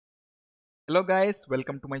Hello guys,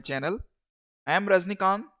 welcome to my channel. I am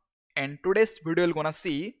Rajnikant and today's video we're gonna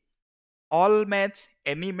see all match,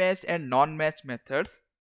 any match and non-match methods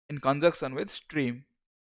in conjunction with stream.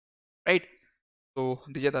 Right? So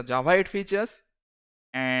these are the Java 8 features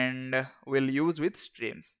and we'll use with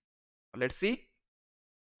streams. Let's see.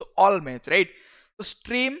 So all match, right? So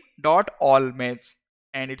stream dot all match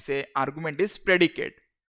and its a argument is predicate,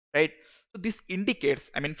 right? So this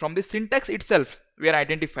indicates, from the syntax itself we are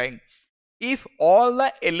identifying if all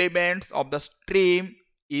the elements of the stream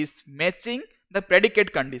is matching the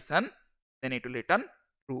predicate condition, then it will return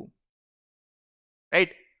true, right?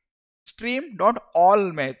 Stream dot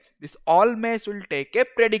all match, this all match will take a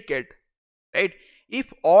predicate, right?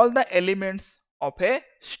 If all the elements of a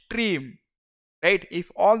stream, right,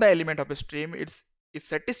 if all the element of a stream if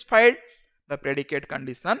satisfied the predicate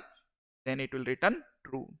condition, then it will return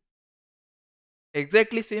true.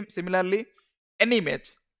 Exactly similarly, any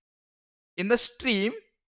match in the stream,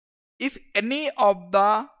 if any of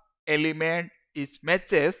the element is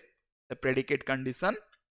matches the predicate condition,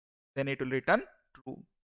 then it will return true,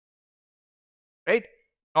 right?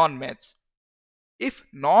 Non-match, if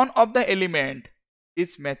none of the element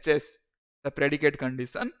is matches the predicate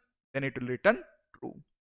condition, then it will return true,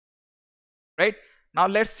 right? Now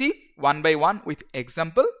let's see one by one with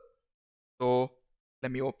example. So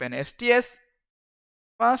let me open STS.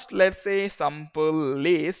 First, let's say sample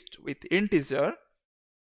list with integer,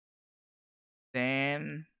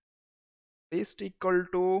 then list equal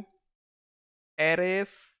to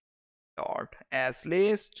arrays dot as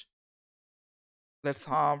list. Let's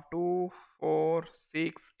have 2 4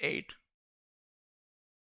 6 8.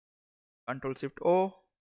 Control Shift O,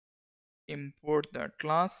 import that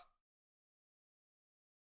class,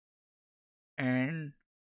 and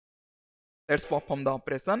let's perform the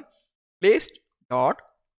operation list dot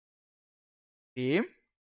name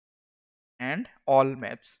and all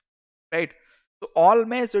match, right? So all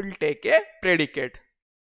match will take a predicate.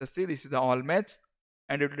 So see, this is the all match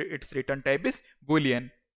and its return type is boolean.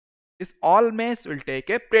 This all match will take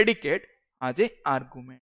a predicate as a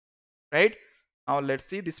argument, right? Now let's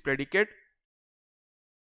see this predicate.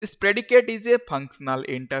 This predicate is a functional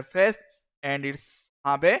interface and it's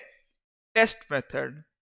have a test method,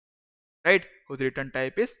 right, whose return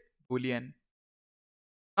type is boolean.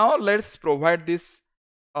 Now let's provide this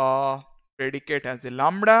predicate as a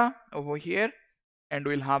lambda over here and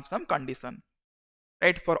we'll have some condition,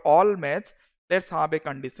 right? For all match, let's have a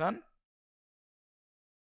condition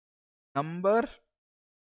number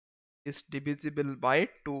is divisible by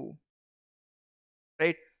 2,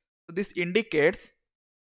 right? So this indicates,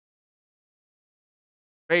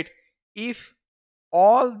 right, if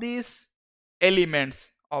all these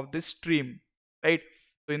elements of this stream, right,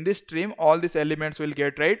 so in this stream all these elements will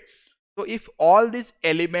get, right? So if all these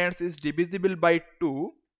elements is divisible by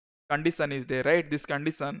 2, condition is there, right? This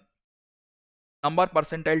condition number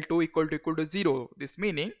percentile 2 equal to 0, this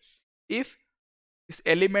meaning if this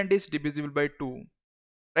element is divisible by 2,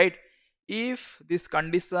 right, if this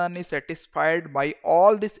condition is satisfied by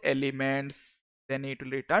all these elements, then it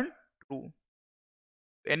will return true.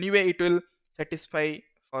 Anyway, it will satisfy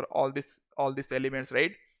for all these elements,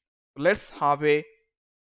 right? So let's have a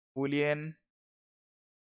boolean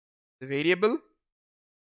variable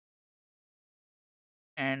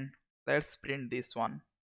and let's print this one.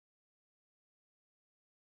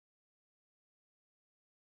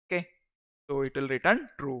 Okay, so it will return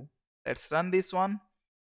true. Let's run this one,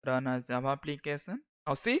 run as Java application.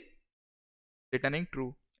 Now see, returning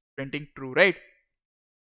true, printing true, right?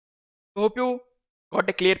 Hope you got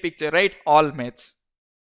a clear picture, right? All match.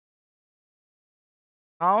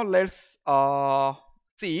 Now let's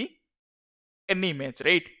see any match,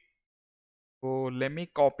 right? So let me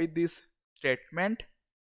copy this statement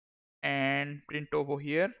and print over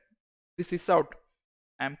here. This is out.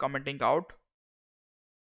 I am commenting out.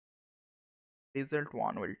 Result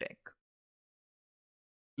 1 will take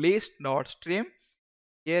list dot stream.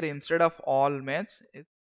 Here instead of all match is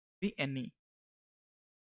the any,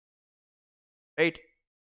 right?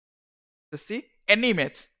 So see, any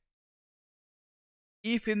match.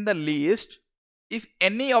 If in the list, if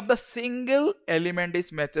any of the single element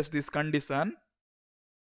is matches this condition,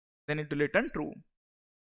 then it will return true.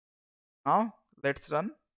 Now let's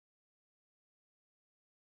run.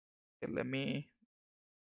 Okay, let me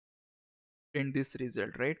print this result,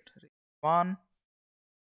 right? 1.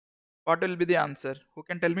 What will be the answer? Who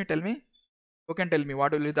can tell me? Who can tell me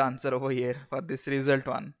what will be the answer over here for this result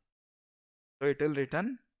 1? So it will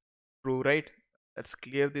return true, right? Let's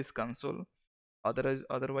clear this console.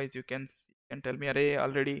 Otherwise you can tell me, array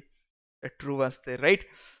already a true was there, right?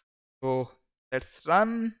 So let's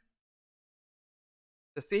run.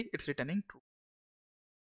 Just see, it's returning true.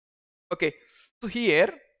 Okay, so here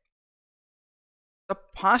the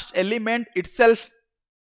first element itself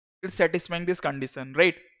is satisfying this condition,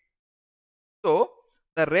 right? So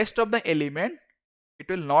the rest of the element, it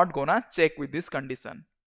will not gonna check with this condition,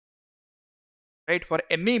 right? For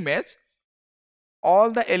any match,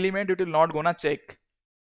 all the element it will not gonna check.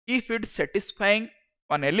 If it's satisfying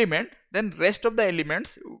one element, then rest of the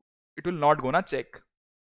elements it will not gonna check.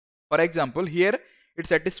 For example, here it's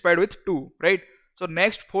satisfied with 2, right? So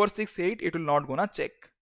next 4, 6, 8 it will not gonna check.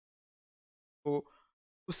 So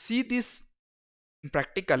to see this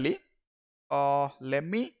practically, let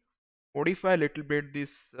me modify a little bit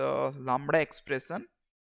this lambda expression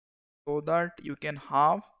so that you can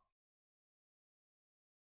have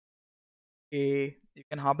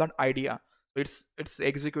that idea. So it's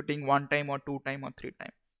executing 1 time or 2 time or 3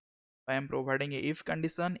 time. I am providing a if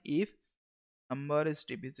condition. If number is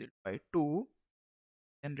divisible by 2,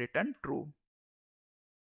 then return true.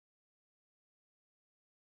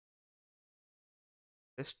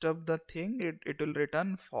 Rest of the thing it will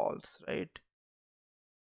return false, right?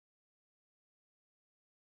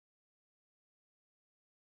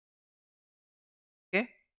 Okay,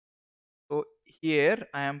 so here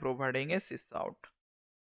I am providing a sysout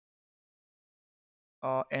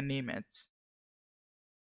anyMatch.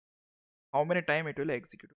 How many time it will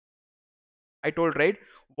execute? I told, right,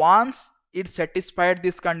 once it satisfied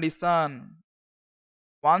this condition,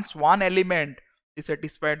 once one element is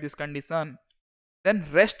satisfied this condition, then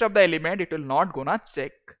rest of the element it will not gonna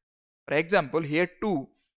check. For example, here 2,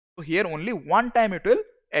 so here only one time it will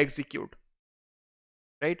execute,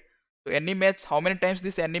 right? So anyMatch, how many times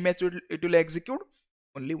this anyMatch it will execute?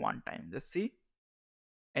 Only one time. Just see,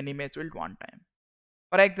 anyMatch will one time.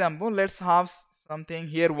 For example, let's have something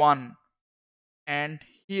here 1 and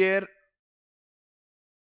here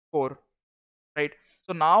 4, right?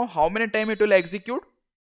 So now how many times it will execute?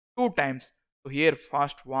 2 times. So here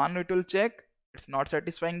first 1 it will check, it's not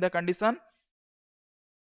satisfying the condition.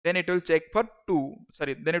 Then it will check for 2,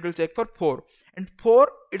 sorry, then it will check for 4, and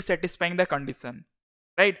 4 it's satisfying the condition,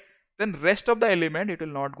 right? Then rest of the element it will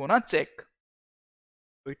not gonna check.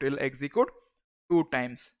 So it will execute 2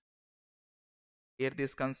 times. Here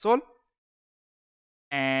this console,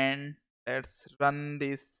 and let's run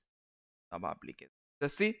this sub application.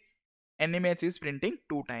 Just see, anyMatch is printing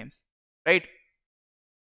 2 times, right?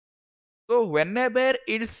 So whenever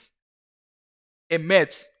it's a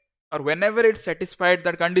match or whenever it's satisfied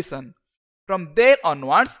that condition, from there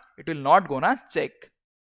onwards it will not gonna check.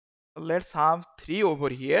 So let's have 3 over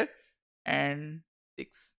here and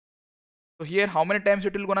 6. So here how many times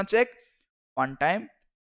it will gonna check? 1 time,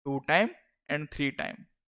 2 time and 3 time.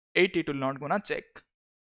 8 it will not gonna check.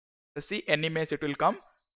 So see, anyMatch it will come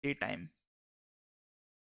 3 time.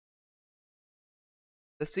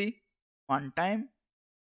 So see, 1 time,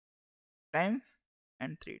 times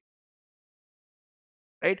and 3,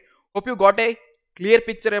 right? Hope you got a clear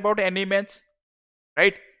picture about anyMatch,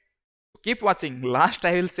 right? Keep watching. Last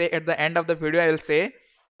I will say at the end of the video, I will say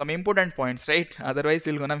some important points, right? Otherwise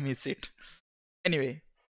you're gonna miss it. Anyway,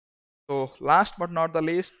 so last but not the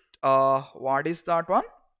least, what is that one?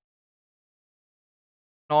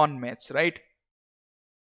 Non-match, right?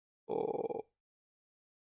 So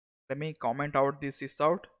let me comment out this is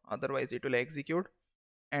out, otherwise it will execute,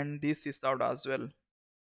 and this is out as well.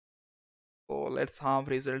 So let's have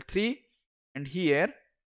result 3, and here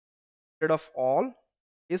instead of all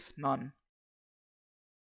is none.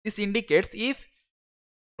 This indicates if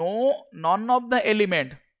none of the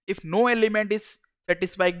element, if no element is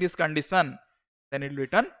satisfying this condition, then it will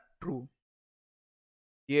return true.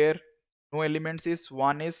 Here no elements is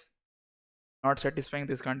 1 is not satisfying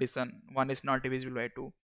this condition, 1 is not divisible by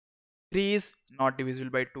 2, 3 is not divisible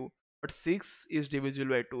by 2, but 6 is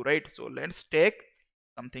divisible by 2, right? So let's take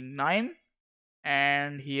something 9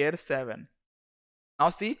 and here 7. Now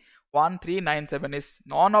see, 1, 3, 9, 7 is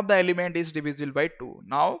none of the element is divisible by 2.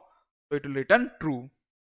 Now so it will return true.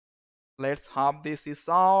 Let's have this is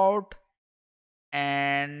out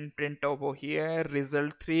and print over here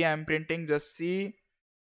result 3. I'm printing, just see,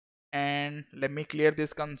 and let me clear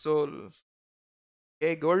this console.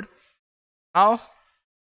 Okay, good. Now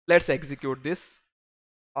let's execute this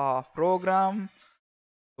program.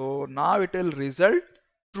 So now it will result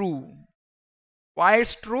true. Why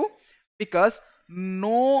it's true? Because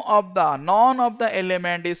none of the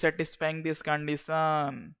element is satisfying this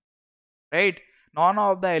condition, right? None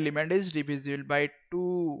of the element is divisible by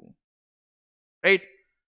 2, right?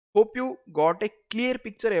 Hope you got a clear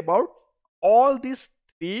picture about all these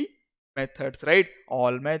 3 methods, right?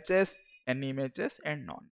 All matches, any matches and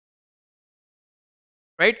none,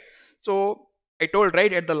 right? So I told,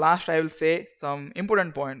 right, at the last I will say some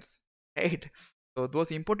important points, right? So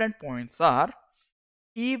those important points are,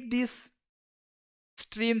 if these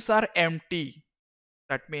streams are empty,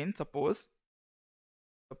 that means suppose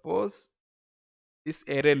this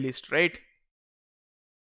array list, right?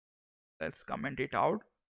 Let's comment it out.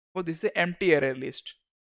 So this is an empty array list.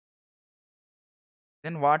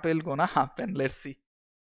 Then what will gonna happen? Let's see.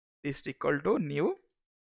 List equal to new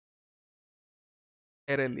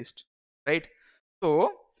array list, right?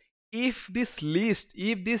 So if this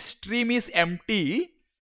stream is empty,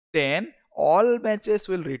 then all matches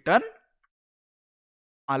will return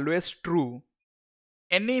always true.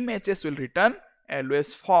 Any matches will return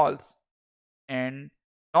always false, and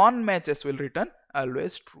non-matches will return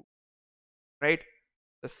always true, right?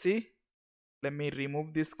 Let's see. Let me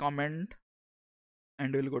remove this comment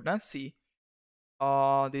and we'll go to see.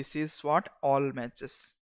 This is what all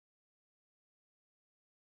matches.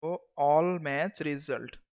 So all match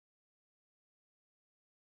result,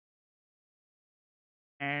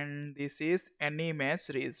 and this is any match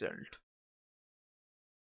result.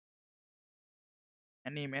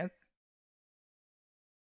 Any match,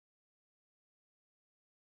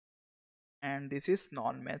 and this is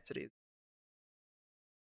non-match result.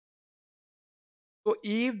 So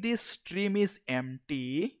if this stream is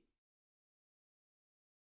empty,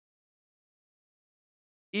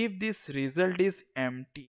 if this result is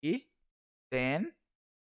empty, then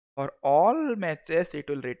for all matches it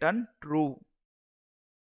will return true.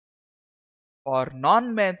 For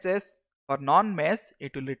non-match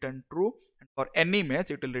it will return true, and for any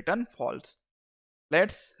match it will return false.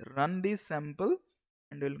 Let's run this sample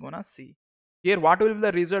and we're gonna see. Here what will be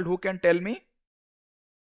the result? Who can tell me?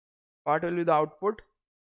 What will be the output?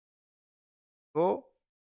 So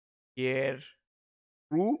here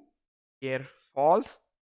true, here false,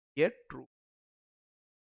 here true.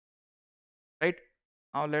 Right?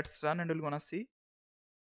 Now let's run and we're gonna see.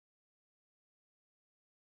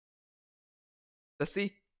 Let's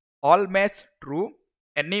see. All match true,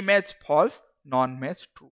 any match false, non-match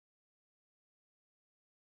true.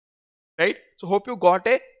 Right? So hope you got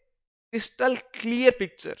a crystal clear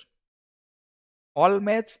picture. All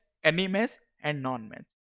match, any match, and non-match.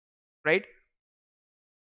 Right?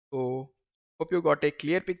 So hope you got a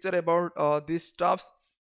clear picture about these stuffs.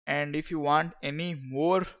 And if you want any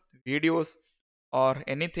more videos or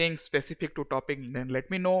anything specific to topic, then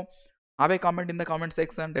let me know. Have a comment in the comment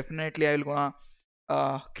section. Definitely I will gonna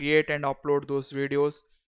create and upload those videos,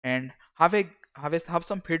 and have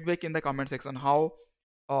some feedback in the comment section. How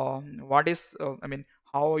what is I mean,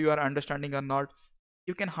 how you are understanding or not.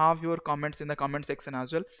 You can have your comments in the comment section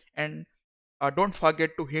as well, and don't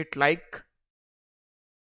forget to hit like,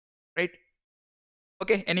 right?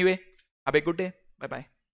 Okay, anyway, have a good day. Bye bye.